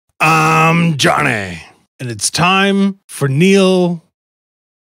I'm Jonnay, and it's time for Neil.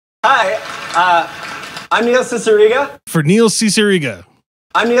 Hi, I'm Neil Cicieregas. For Neil Cicieregas.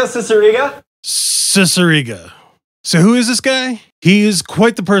 I'm Neil Cicieregas. Cicieregas. So who is this guy? He is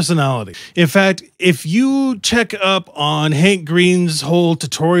quite the personality. In fact, if you check up on Hank Green's whole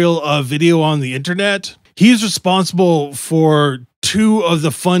tutorial video on the internet, he's responsible for two of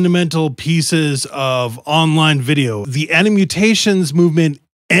the fundamental pieces of online video, the Animutations movement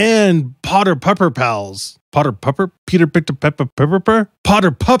and Potter Puppet Pals. Potter Puppet? Peter Picked a Pepper Pepper?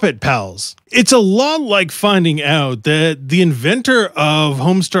 Potter Puppet Pals. It's a lot like finding out that the inventor of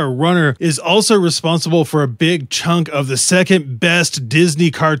Homestar Runner is also responsible for a big chunk of the second best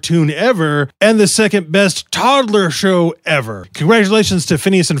Disney cartoon ever and the second best toddler show ever. Congratulations to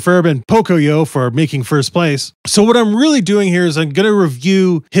Phineas and Ferb and Pocoyo for making first place. So what I'm really doing here is I'm going to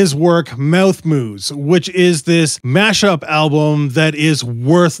review his work Mouth Moves, which is this mashup album that is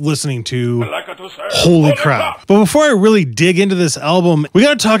worth listening to. Holy crap. But before I really dig into this album, we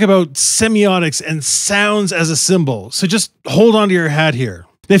got to talk about semiotics and sounds as a symbol. So just hold on to your hat here.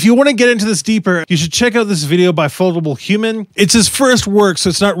 Now, if you want to get into this deeper, you should check out this video by Foldable Human. It's his first work, so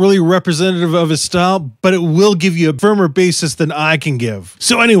it's not really representative of his style, but it will give you a firmer basis than I can give.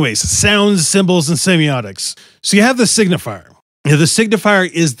 So anyways, sounds, symbols, and semiotics. So you have the signifier. Now, the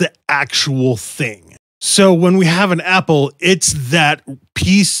signifier is the actual thing. So when we have an apple, it's that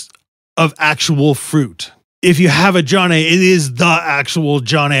piece of actual fruit. If you have a Jonnay, it is the actual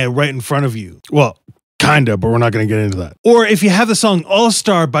Jonnay right in front of you. Well, kinda, but we're not going to get into that. Or if you have the song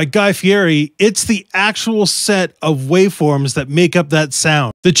All-Star by Guy Fieri, it's the actual set of waveforms that make up that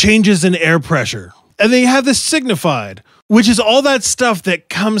sound, the changes in air pressure. And then you have the signified, which is all that stuff that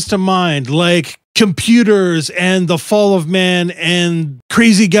comes to mind, like computers and the fall of man and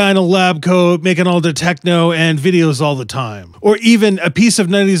crazy guy in a lab coat making all the techno and videos all the time. Or even a piece of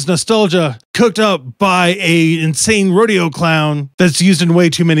 90s nostalgia cooked up by an insane rodeo clown that's used in way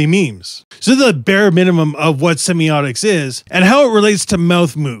too many memes. So the bare minimum of what semiotics is and how it relates to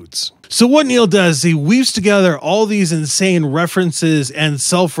mouth moods. So what Neil does is he weaves together all these insane references and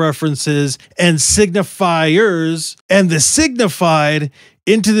self-references and signifiers and the signified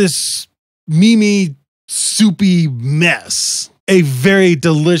into this meme soupy mess. A very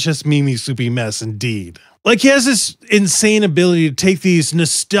delicious meme soupy mess indeed. Like he has this insane ability to take these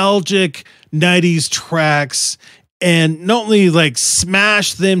nostalgic 90s tracks and not only like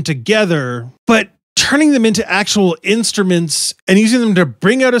smash them together, but turning them into actual instruments and using them to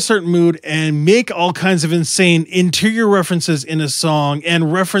bring out a certain mood and make all kinds of insane interior references in a song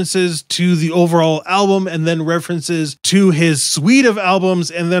and references to the overall album and then references to his suite of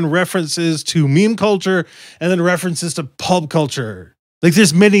albums and then references to meme culture and then references to pulp culture. Like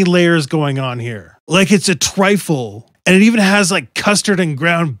there's many layers going on here. Like it's a trifle and it even has like custard and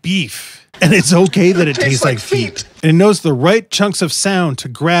ground beef. And it's okay that it tastes like feet. And it knows the right chunks of sound to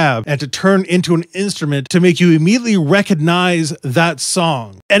grab and to turn into an instrument to make you immediately recognize that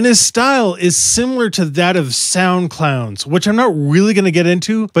song. And his style is similar to that of Sound Clowns, which I'm not really going to get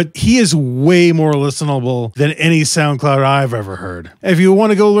into, but he is way more listenable than any SoundCloud I've ever heard. If you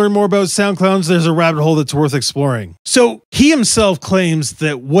want to go learn more about Sound Clowns, there's a rabbit hole that's worth exploring. So he himself claims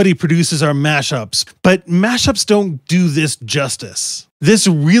that what he produces are mashups, but mashups don't do this justice. This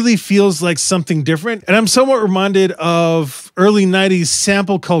really feels like something different, and I'm somewhat reminded of early 90s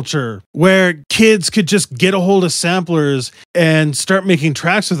sample culture, where kids could just get a hold of samplers and start making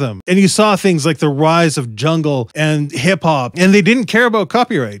tracks with them. And you saw things like the rise of jungle and hip-hop, and they didn't care about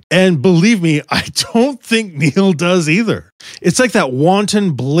copyright. And believe me, I don't think Neil does either. It's like that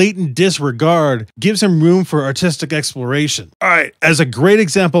wanton, blatant disregard gives him room for artistic exploration. All right, as a great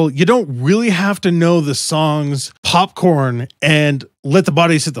example, you don't really have to know the songs Popcorn and Let the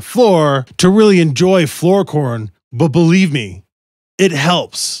Bodies Hit the Floor to really enjoy Floorcorn, but believe me, it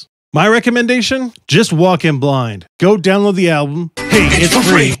helps. My recommendation? Just walk in blind. Go download the album. Hey, it's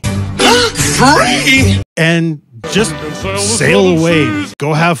free. Free! And just sail away.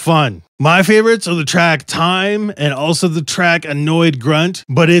 Go have fun. My favorites are the track Time and also the track Annoyed Grunt,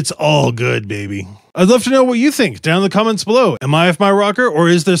 but it's all good, baby. I'd love to know what you think down in the comments below. Am I off my rocker or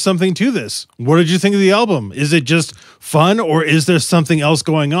is there something to this? What did you think of the album? Is it just fun or is there something else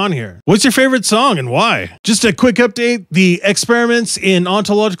going on here? What's your favorite song and why? Just a quick update. The experiments in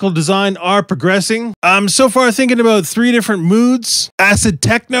ontological design are progressing. I'm so far thinking about 3 different moods: acid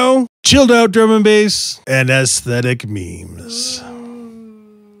techno, chilled out drum and bass, and aesthetic memes.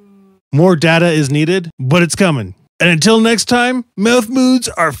 More data is needed, but it's coming. And until next time, mouth moods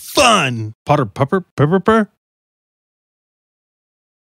are fun. Potter Pupper Pepper.